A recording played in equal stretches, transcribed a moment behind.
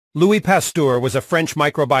Louis Pasteur was a French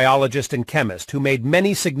microbiologist and chemist who made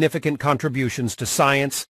many significant contributions to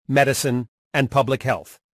science, medicine, and public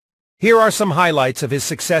health. Here are some highlights of his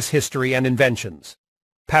success history and inventions.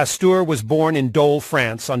 Pasteur was born in Dole,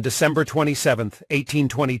 France on December 27,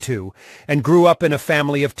 1822, and grew up in a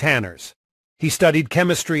family of tanners. He studied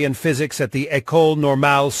chemistry and physics at the École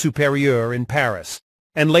Normale Supérieure in Paris,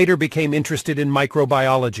 and later became interested in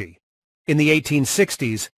microbiology. In the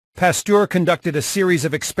 1860s, Pasteur conducted a series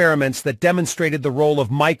of experiments that demonstrated the role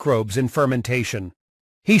of microbes in fermentation.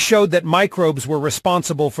 He showed that microbes were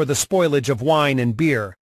responsible for the spoilage of wine and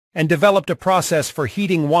beer, and developed a process for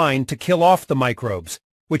heating wine to kill off the microbes,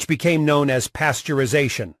 which became known as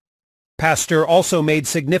pasteurization. Pasteur also made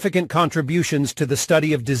significant contributions to the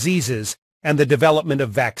study of diseases and the development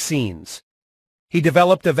of vaccines. He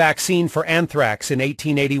developed a vaccine for anthrax in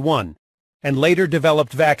 1881, and later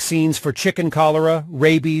developed vaccines for chicken cholera,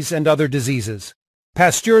 rabies, and other diseases.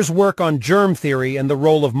 Pasteur's work on germ theory and the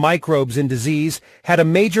role of microbes in disease had a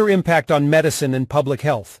major impact on medicine and public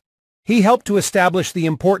health. He helped to establish the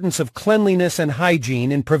importance of cleanliness and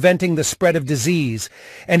hygiene in preventing the spread of disease,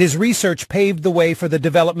 and his research paved the way for the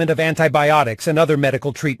development of antibiotics and other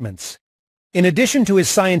medical treatments. In addition to his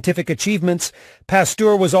scientific achievements,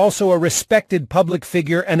 Pasteur was also a respected public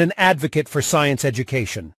figure and an advocate for science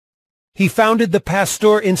education. He founded the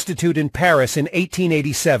Pasteur Institute in Paris in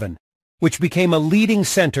 1887, which became a leading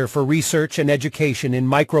center for research and education in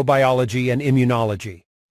microbiology and immunology.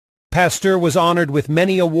 Pasteur was honored with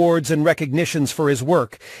many awards and recognitions for his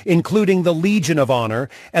work, including the Legion of Honor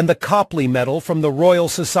and the Copley Medal from the Royal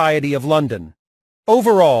Society of London.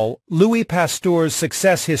 Overall, Louis Pasteur's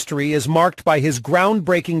success history is marked by his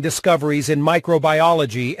groundbreaking discoveries in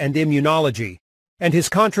microbiology and immunology, and his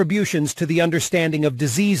contributions to the understanding of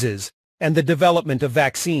diseases and the development of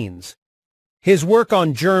vaccines. His work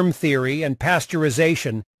on germ theory and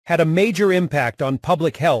pasteurization had a major impact on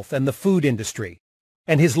public health and the food industry,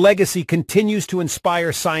 and his legacy continues to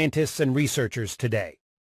inspire scientists and researchers today.